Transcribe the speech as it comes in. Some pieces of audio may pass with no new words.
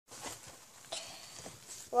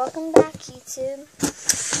Welcome back, YouTube.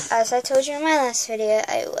 As I told you in my last video,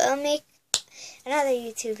 I will make another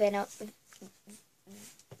YouTube video.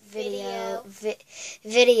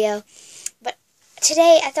 But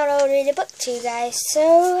today I thought I would read a book to you guys,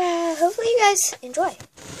 so hopefully you guys enjoy.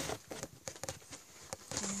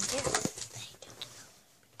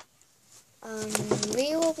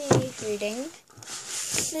 We will be reading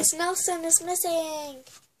Miss Nelson is missing.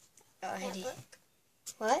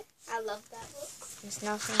 What? I love that book. Miss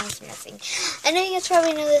Nelson is missing. I know you guys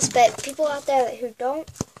probably know this, but people out there who don't,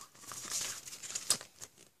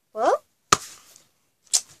 well,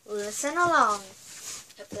 listen along.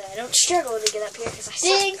 Hopefully I don't struggle to get up here because I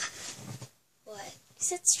Ding! suck. What? You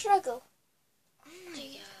said struggle. Oh my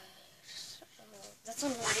gosh. That's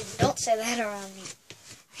unloving. Don't say that around me.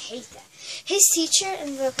 I hate that. His teacher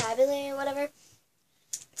in vocabulary or whatever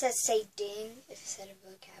says say ding instead of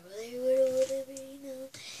vocabulary, whatever, you know.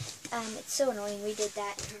 It's so annoying. We did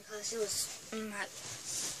that in her class. It was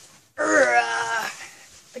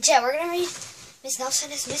but yeah, we're gonna read Miss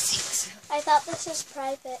Nelson is Missing. So. I thought this was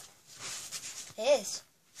private. It is.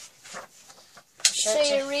 So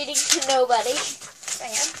you're reading to nobody. Yes, I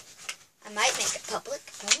am. I might make it public.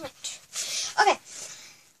 I might. Okay.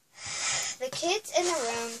 The kids in the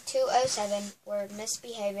room 207 were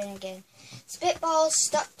misbehaving again. Spitballs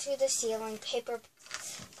stuck to the ceiling. Paper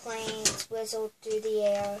planes whistled through the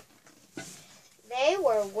air. They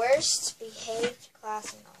were worst behaved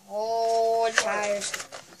class in the whole entire school.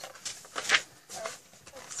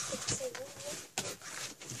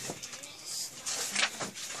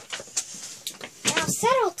 Now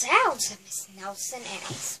settle down, said Miss Nelson in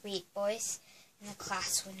a sweet voice, and the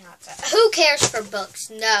class would not stop. Who cares for books?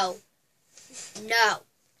 No.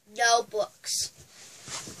 No books.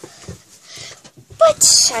 But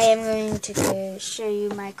I am going to go show you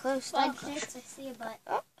my clothes. I see a butt.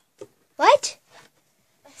 Oh. What?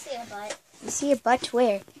 I see a butt. You see a butt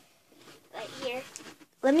where? Right here.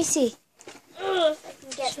 Let me see. I can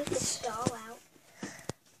get this doll out.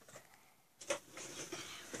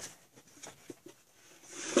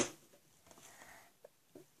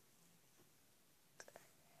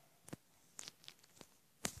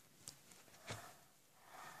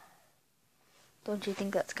 Don't you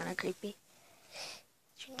think that's kind of creepy?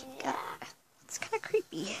 Yeah. It's kind of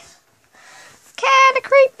creepy. It's kind of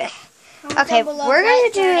creepy. Okay, we're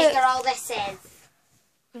going to do it. All this is.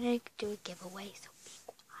 We're going to do a giveaway, so be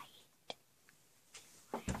quiet.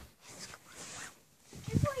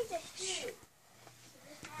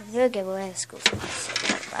 We're going to do a giveaway at school. So we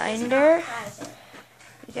got a binder.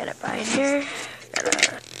 We got a binder.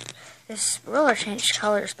 This ruler changed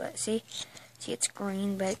colors, but see, it's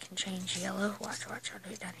green, but it can change yellow. Watch, I'll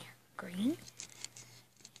do it down here. Green.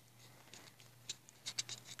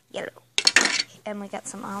 Yellow. And we got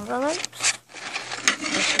some envelopes.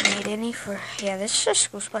 If you need any for, yeah, this is just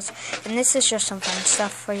school supplies. And this is just some fun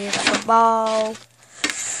stuff for your football.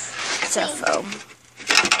 So foam.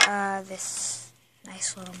 This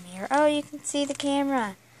nice little mirror. Oh, you can see the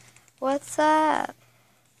camera. What's up?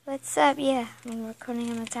 What's up? Yeah, I'm recording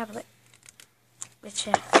on the tablet. Which,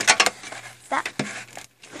 that.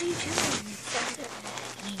 What are you doing?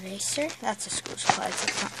 An eraser? That's a school supply. So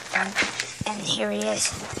it's not fun. And here he is.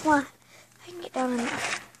 Come on. I can get down in there.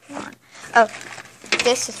 Come on. Oh,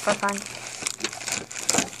 this is for fun.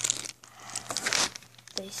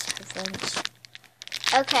 These headphones.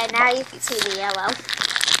 Okay, now you can see the yellow.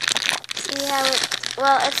 See how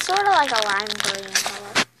well, it's sort of like a lime green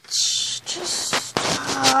color. Just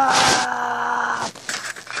stop.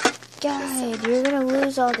 God, you're going to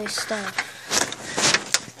lose all this stuff.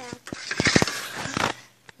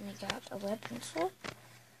 And we got a lead pencil.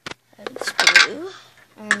 It's blue.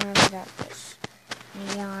 And then we got this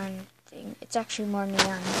neon thing. It's actually more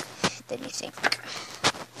neon than you think.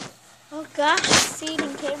 Oh gosh, see it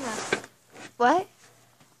in camera. What?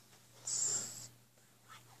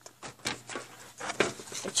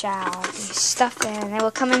 Which I'll be stuffed in. And it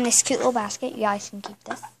will come in this cute little basket. You guys can keep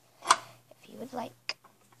this if you would like.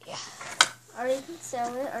 Yeah. Or you can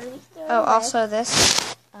sell it, or you can throw it Oh, away. also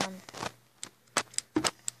this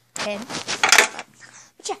pin.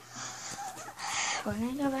 But yeah, we're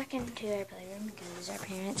gonna go back into our playroom because our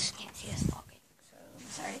parents can't see us vlogging. So I'm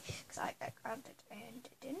sorry, because I got grabbed it and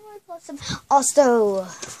it didn't really blossom. Also,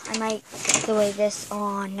 I might give away this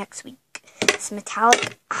on next week. It's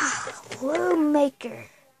metallic glue maker.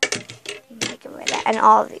 Make away that, and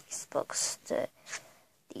all these books.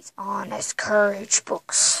 These Honest Courage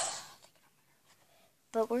books.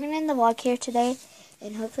 But we're going to end the vlog here today.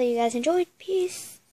 And hopefully you guys enjoyed. Peace.